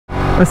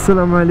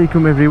Assalamu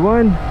alaikum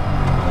everyone.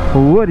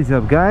 What is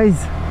up guys?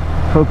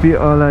 Hope you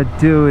all are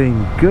doing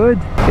good.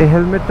 এই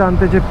হেলমেটটা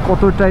আনতে যে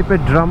কত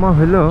টাইপের ড্রামা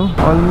হলো,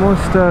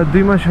 অলমোস্ট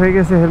 2 মাস হয়ে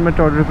গেছে হেলমেট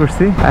অর্ডার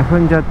করছি। এখন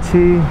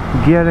যাচ্ছি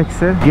gear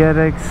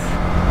x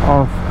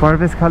of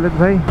Parvez Khaled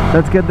ভাই।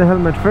 Let's get the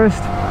helmet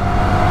first,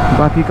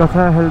 বাকি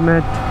কথা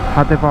হেলমেট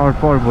হাতে পাওয়ার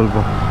পর বলবো।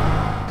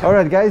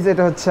 অলরাইট গাইজ,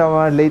 এটা হচ্ছে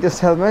আমার লেটেস্ট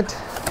হেলমেট।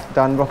 এটা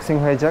আনবক্সিং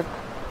হয়ে যাক,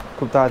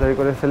 খুব তাড়াতাড়ি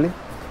করে ফেলি।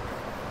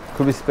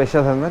 খুবই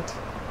special helmet.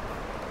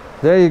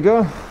 There you go,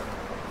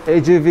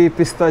 AGV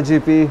Pista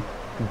GP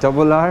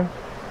RR,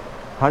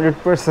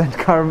 100%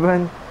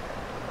 carbon,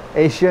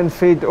 Asian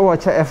feed. Oh,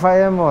 acha,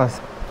 FIM was.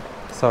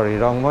 Sorry,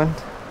 wrong one.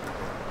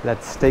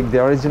 Let's take the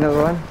original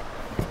one.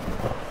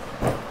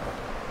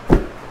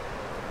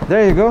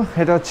 There you go.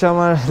 এটা হচ্ছে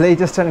আমার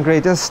latest and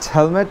greatest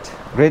helmet.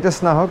 Greatest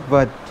না হোক,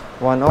 but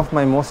one of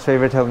my most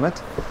favorite helmet.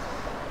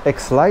 X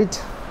Lite.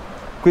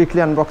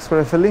 Quickly unbox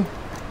করে ফেলি।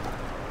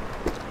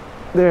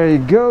 There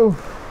you go.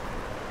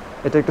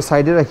 এটা একটু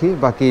সাইডে রাখি,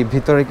 বাকি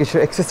ভিতরে কিছু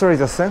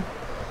অ্যাক্সেসরিজ আছে।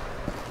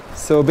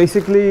 সো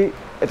বেসিক্যালি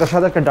এটা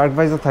সাদা একটা ডার্ক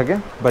ভাইজার থাকে,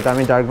 বাট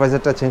আমি ডার্ক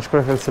ভাইজারটা চেঞ্জ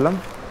করে ফেলছিলাম।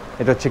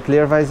 এটা হচ্ছে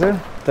ক্লিয়ার ভাইজার,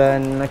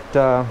 দেন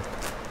একটা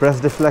প্রেস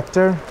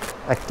ডিফ্লেক্টর,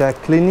 একটা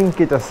ক্লিনিং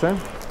কিট আছে,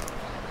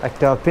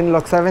 একটা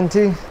পিনলক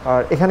 70,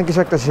 আর এখানে কিছু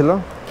একটা ছিল।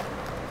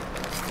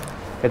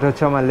 এটা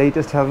হচ্ছে আমার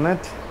latest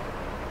helmet.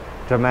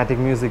 Dramatic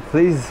music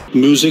please.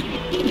 Music.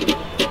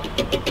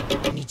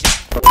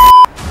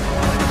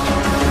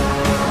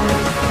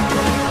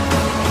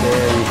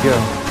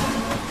 Go.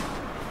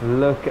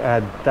 Look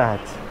at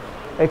that.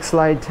 X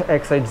Lite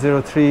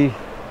X803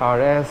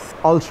 RS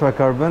Ultra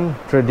Carbon,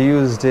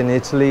 produced in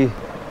Italy.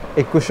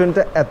 এই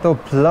কুশনটা এত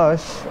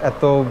প্লাশ,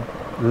 এত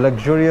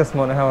লাক্সারিয়াস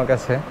মনে হয় আমার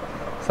কাছে।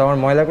 সো আমার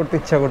ময়লা করতে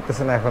ইচ্ছা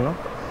করতেছে না এখনো,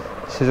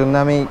 সেজন্য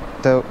আমি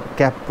একটা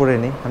ক্যাপ পরে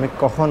নিই। আমি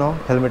কখনো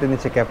হেলমেটের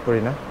নিচে ক্যাপ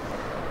পরি না।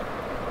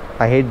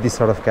 I hate this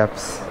sort of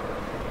caps.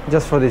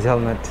 Just for this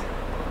helmet.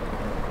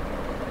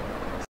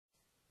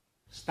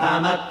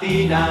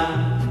 Stamattina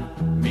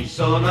mi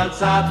sono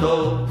alzato,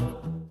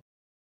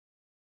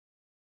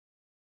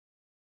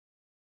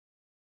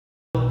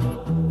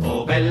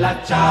 oh bella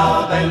ciao,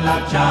 bella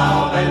ciao,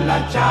 bella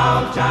ciao,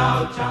 ciao,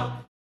 ciao,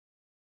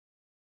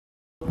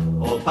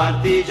 oh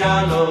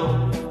partigiano,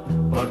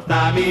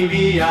 portami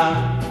via,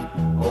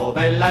 oh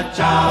bella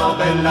ciao,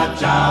 bella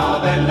ciao,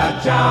 bella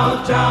ciao,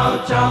 ciao,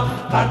 ciao,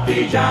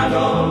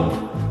 partigiano,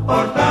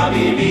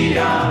 portami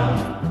via,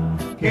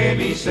 che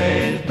mi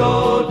sento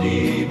di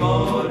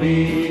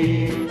morire.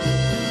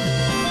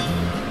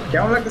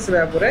 কেমন লাগতেছে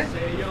ভাই পরে?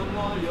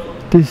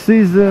 This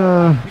is a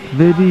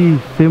very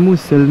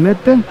famous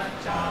helmet.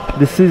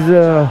 This is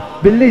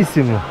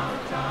bellissimo.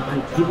 ভাই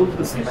কি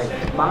বলতেছে ভাই?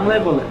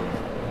 বাংলায় বলেন।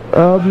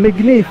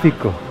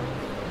 Magnifico.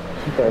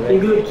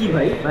 এগুলো কি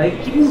ভাই? ভাই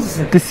কি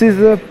বলতেছেন? This is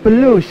a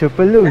peluche.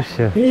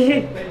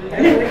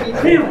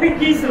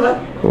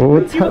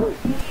 What's up?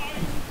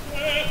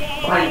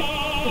 ভাই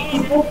কি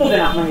পড়তে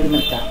দেন আপনার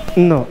হেলমেটটা?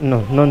 No,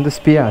 non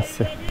dispiace.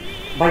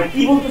 ভাই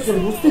কি বলতেছেন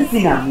বুঝতেছি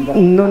না আমি।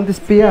 Non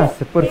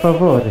dispiace, por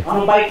favore.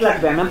 আমার বাইক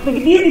লাগবে, আমি আপনাকে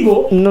দিয়ে দিব।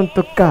 Non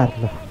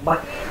toccarlo. ভাই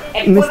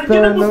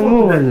Mr.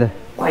 Namul.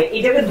 ভাই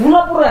এটাকে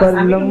ধুলা পড়ে আছে, Per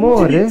আমি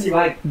l'amore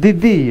di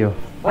Dio.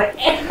 ভাই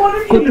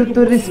একবারের Con tutto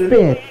il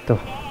rispetto.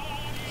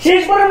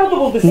 শেষবারের মতো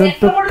বলতেছি। Non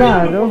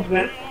toccare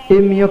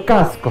il mio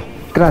casco.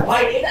 Grazie.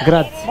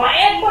 ভাই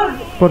একবার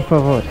Por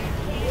favore.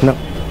 No.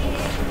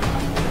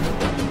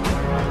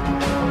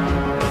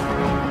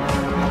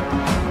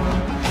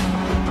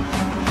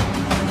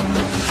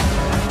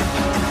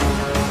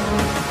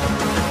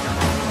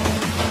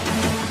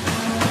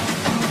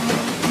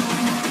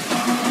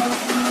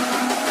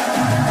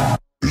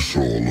 It's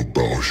all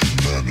about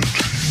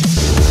humanity.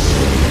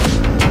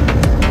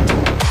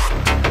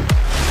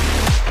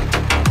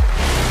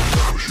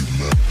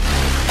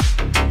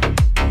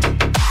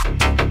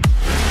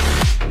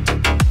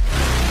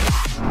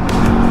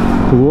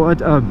 What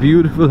a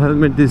beautiful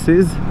helmet this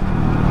is.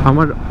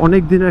 আমার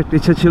অনেক দিনের একটা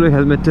ইচ্ছা ছিল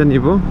হেলমেটটা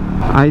নিব।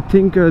 আই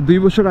থিঙ্ক 2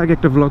 বছর আগে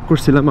একটা ব্লগ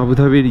করছিলাম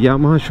আবুধাবির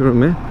ইয়ামাহা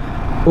শোরুমে।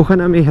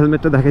 ওখানে আমি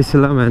হেলমেটটা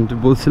দেখাইছিলাম অ্যান্ড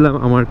বলছিলাম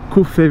আমার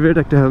খুব ফেভারিট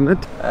একটা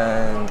helmet.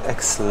 And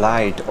X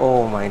Lite, oh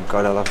my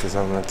god, I love this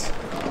helmet.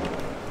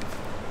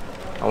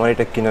 আমার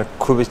এটা কেনার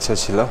খুব ইচ্ছা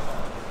ছিল,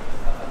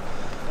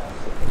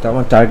 এটা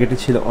আমার টার্গেটে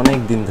ছিল অনেক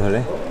দিন ধরে।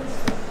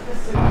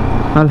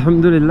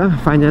 আলহামদুলিল্লাহ,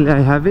 finally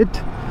I have it.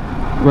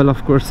 Well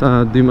of course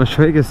 2 মাস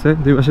হয়ে গেছে,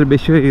 2 মাসের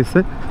বেশি হয়ে গেছে।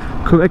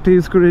 খুব একটা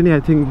ইউজ করিনি,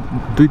 আই থিঙ্ক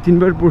 2-3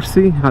 বার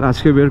পরছি, আর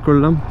আজকে বের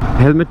করলাম।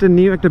 হেলমেটটা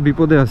নিয়েও একটা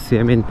বিপদে আসছি।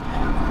 আই মিন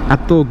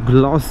এত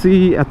গ্লসি,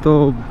 এত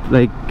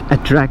লাইক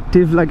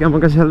অ্যাট্রাকটিভ লাগে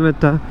আমার কাছে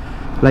হেলমেটটা।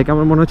 লাইক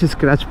আমার মনে হচ্ছে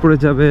স্ক্র্যাচ পড়ে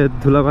যাবে,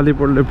 ধুলাবালি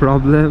পড়লে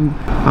প্রবলেম।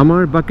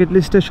 আমার বাকেট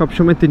লিস্টে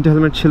সবসময় 3টা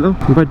হেলমেট ছিল,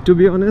 বাট টু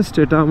বি অনেস্ট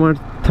এটা আমার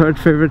 3rd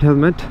favourite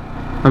helmet.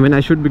 I mean,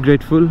 I should be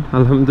grateful.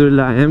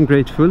 Alhamdulillah, I am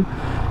grateful.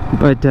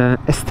 But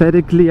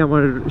অ্যাস্থেটিকলি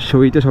আমার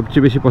শোইটা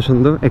সবচেয়ে বেশি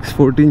পছন্দ,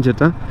 X14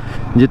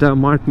 যেটা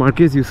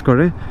মার্কেজ ইউজ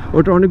করে।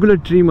 ওটা অনেকগুলো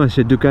ট্রিম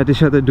আসে, ডুকাটির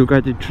সাথে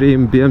ডুকাটি ট্রিম,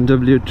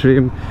 BMW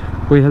ট্রিম।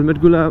 ওই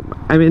হেলমেটগুলো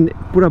আই মিন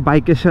পুরো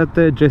বাইকের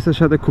সাথে ড্রেসের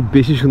সাথে খুব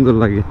বেশি সুন্দর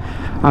লাগে।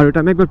 আর ওটা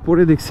আমি একবার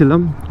পরে দেখছিলাম,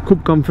 খুব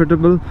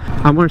কমফোর্টেবল।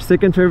 আমার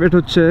সেকেন্ড ফেভারিট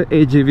হচ্ছে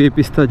AGV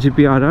পিস্তা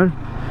GP-RR,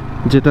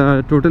 যেটা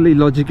টোটালি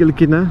লজিক্যাল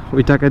কিনা,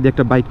 ওই টাকা দিয়ে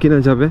একটা বাইক কেনা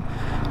যাবে।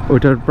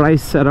 ওইটার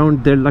প্রাইস অ্যারাউন্ড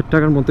 1.5 লাখ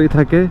টাকার মতোই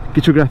থাকে।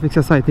 কিছু গ্রাফিক্স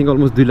আছে আই থিঙ্ক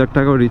অলমোস্ট 2 লাখ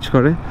টাকাও রিচ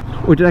করে।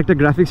 ওইটার একটা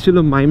গ্রাফিক্স ছিল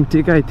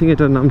মাইমটিক, আই থিঙ্ক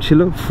এটার নাম ছিল,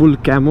 ফুল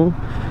camo.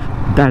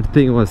 That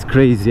thing was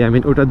crazy. I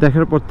mean ওটা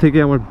দেখার পর থেকে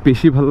আমার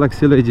বেশি ভালো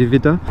লাগছিল এই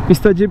জিভিটা।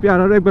 পিস্তা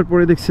GP-RR একবার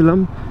পরে দেখছিলাম,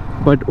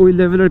 বাট ওই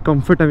লেভেলের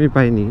কমফোর্ট আমি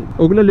পাইনি।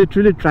 ওগুলো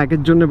লিটারেলি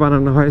ট্র্যাকের জন্য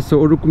বানানো হয়, সো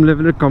ওরকম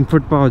লেভেলের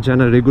কমফোর্ট পাওয়া যায়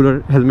না রেগুলার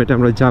হেলমেটে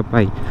আমরা যা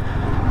পাই।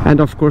 অ্যান্ড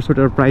অফকোর্স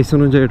ওটার প্রাইস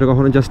অনুযায়ী এটা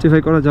কখনো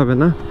জাস্টিফাই করা যাবে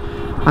না,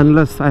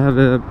 unless I have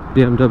a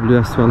BMW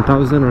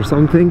S1000 or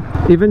something.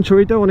 Even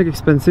শোইটাও অনেক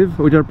এক্সপেন্সিভ,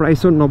 ওইটার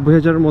প্রাইসও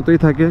 90,000-এর মতোই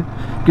থাকে।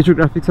 কিছু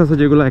গ্রাফিক্স আছে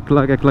যেগুলো 1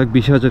 লাখ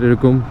 1,20,000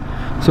 এরকম।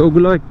 সো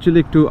ওগুলো অ্যাকচুয়ালি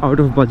একটু আউট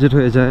অফ বাজেট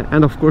হয়ে যায়।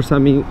 অ্যান্ড অফকোর্স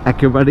আমি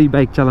একেবারেই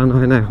বাইক চালানো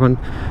হয় না এখন,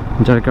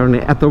 যার কারণে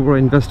এত বড়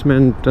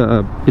ইনভেস্টমেন্ট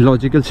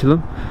ইলজিক্যাল ছিল।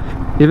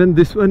 Even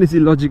this one is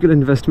illogical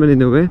investment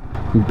in a way,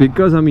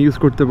 because আমি ইউজ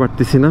করতে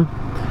পারতেছি না।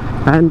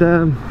 অ্যান্ড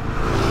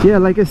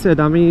লাইক আই সেড,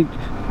 আমি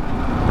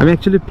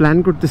অ্যাকচুয়ালি প্ল্যান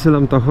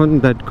করতেছিলাম তখন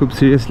দ্যাট খুব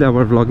সিরিয়াসলি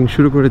আবার ব্লগিং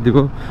শুরু করে দিব,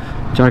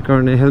 যার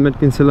কারণে হেলমেট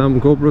কিনছিলাম,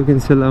 GoPro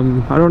কিনছিলাম,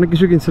 আর অনেক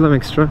কিছু কিনছিলাম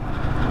এক্সট্রা।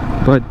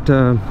 বাট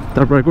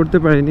তারপরে করতে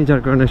পারিনি,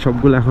 যার কারণে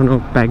সবগুলো এখনও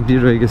প্যাকডি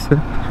রয়ে গেছে।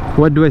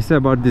 What do I say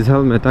about this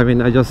helmet? I mean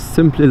I just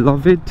simply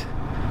love it.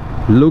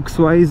 Looks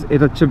wise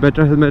এটা হচ্ছে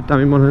বেটার হেলমেট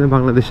আমি মনে হয়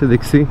বাংলাদেশে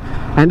দেখছি,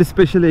 অ্যান্ড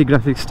স্পেশালি এই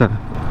গ্রাফিক্সটা।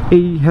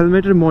 এই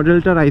হেলমেটের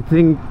মডেলটার আই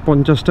থিঙ্ক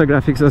 50টা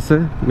গ্রাফিক্স আছে,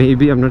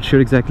 maybe I am not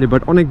sure exactly,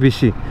 but অনেক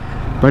বেশি।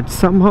 বাট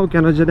সামহাও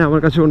কেন জানি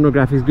আমার কাছে অন্য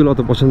গ্রাফিক্সগুলো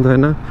অত পছন্দ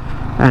হয় না,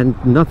 and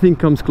nothing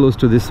comes close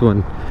to this one.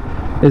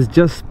 It's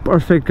just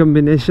perfect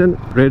combination.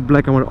 Red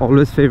black আমার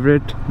always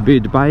favourite,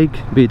 bit bike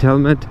bit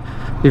helmet.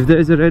 If there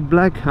is a red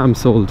black I am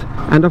sold.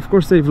 And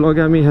of course এই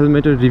ভ্লগে আমি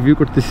হেলমেটের রিভিউ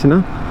করতেছি না,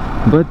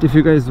 but if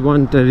you guys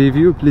want a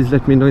review please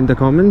let me no in the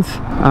comments.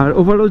 R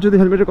overall যদি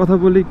হেলমেটের কথা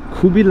বলি,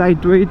 খুবই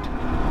light weight,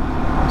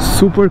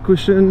 super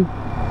cushion,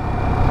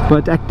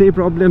 but একটাই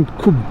problem,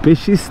 খুব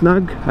বেশি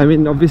স্নাগ। আই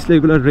মিন অবভিয়াসলি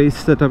এগুলো রেস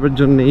সেট আপের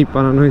জন্যই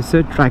বানানো হয়েছে,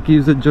 ট্র্যাক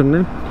ইউজের জন্য।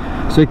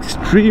 So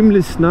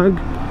extremely স্নাগ।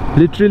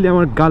 লিটারেলি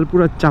আমার গাল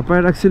পুরো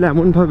চাপায় রাখছিল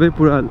এমনভাবে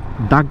পুরো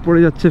দাগ পড়ে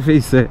যাচ্ছে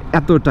ফেসে,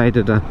 এত টাইট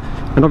এটা।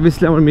 অ্যান্ড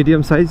অবভিয়াসলি আমার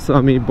মিডিয়াম সাইজ, সো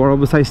আমি বড়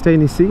সাইজটাই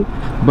নিছি,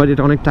 বাট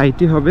এটা অনেক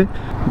টাইটই হবে।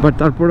 বাট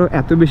তারপরেও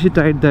এত বেশি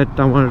টাইট দ্যাট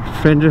আমার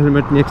ফ্রেন্ডের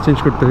হেলমেট নিয়ে এক্সচেঞ্জ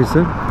করতে হয়েছে।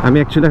 আমি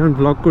অ্যাকচুয়ালি এখন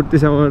ব্লগ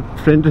করতেছি আমার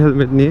ফ্রেন্ডের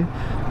হেলমেট নিয়ে,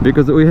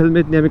 বিকজ ওই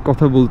হেলমেট নিয়ে আমি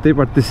কথা বলতেই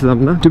পারতেছিলাম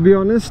না। টু বি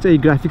অনেস্ট, এই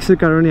গ্রাফিক্সের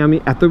কারণে আমি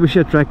এত বেশি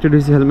অ্যাট্রাক্টেড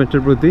হয়েছি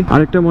হেলমেটের প্রতি।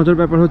 আরেকটা মজার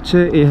ব্যাপার হচ্ছে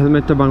এই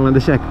হেলমেটটা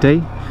বাংলাদেশে একটাই।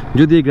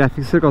 যদি এই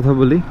গ্রাফিক্সের কথা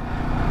বলি,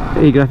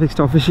 এই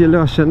গ্রাফিক্সটা অফিসিয়ালি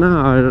আসে না,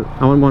 আর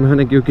আমার মনে হয়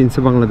না কেউ কিনছে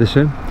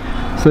বাংলাদেশে।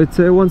 So it's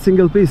a one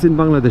single piece in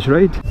Bangladesh,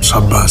 right?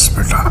 शाबाश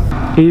बेटा।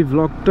 এই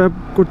ভ্লগটা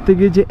করতে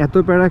গিয়ে যে এত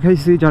প্যারা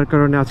খাইছি, যার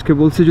কারণে আজকে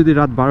বলছি যদি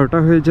রাত 12টা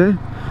হয়ে যায়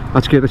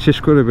আজকে এটা শেষ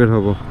করে বের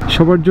হব।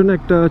 সবার জন্য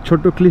একটা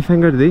ছোট্ট ক্লিফ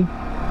হ্যাঙ্গার দিই,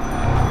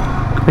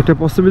 একটা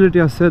পসিবিলিটি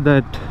আছে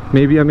দ্যাট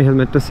মেবি আমি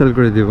হেলমেটটা সেল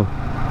করে দিব।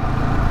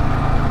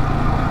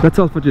 That's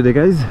all for today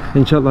guys.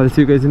 Inshallah I'll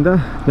see you guys in the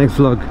next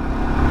vlog.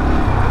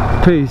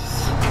 Peace.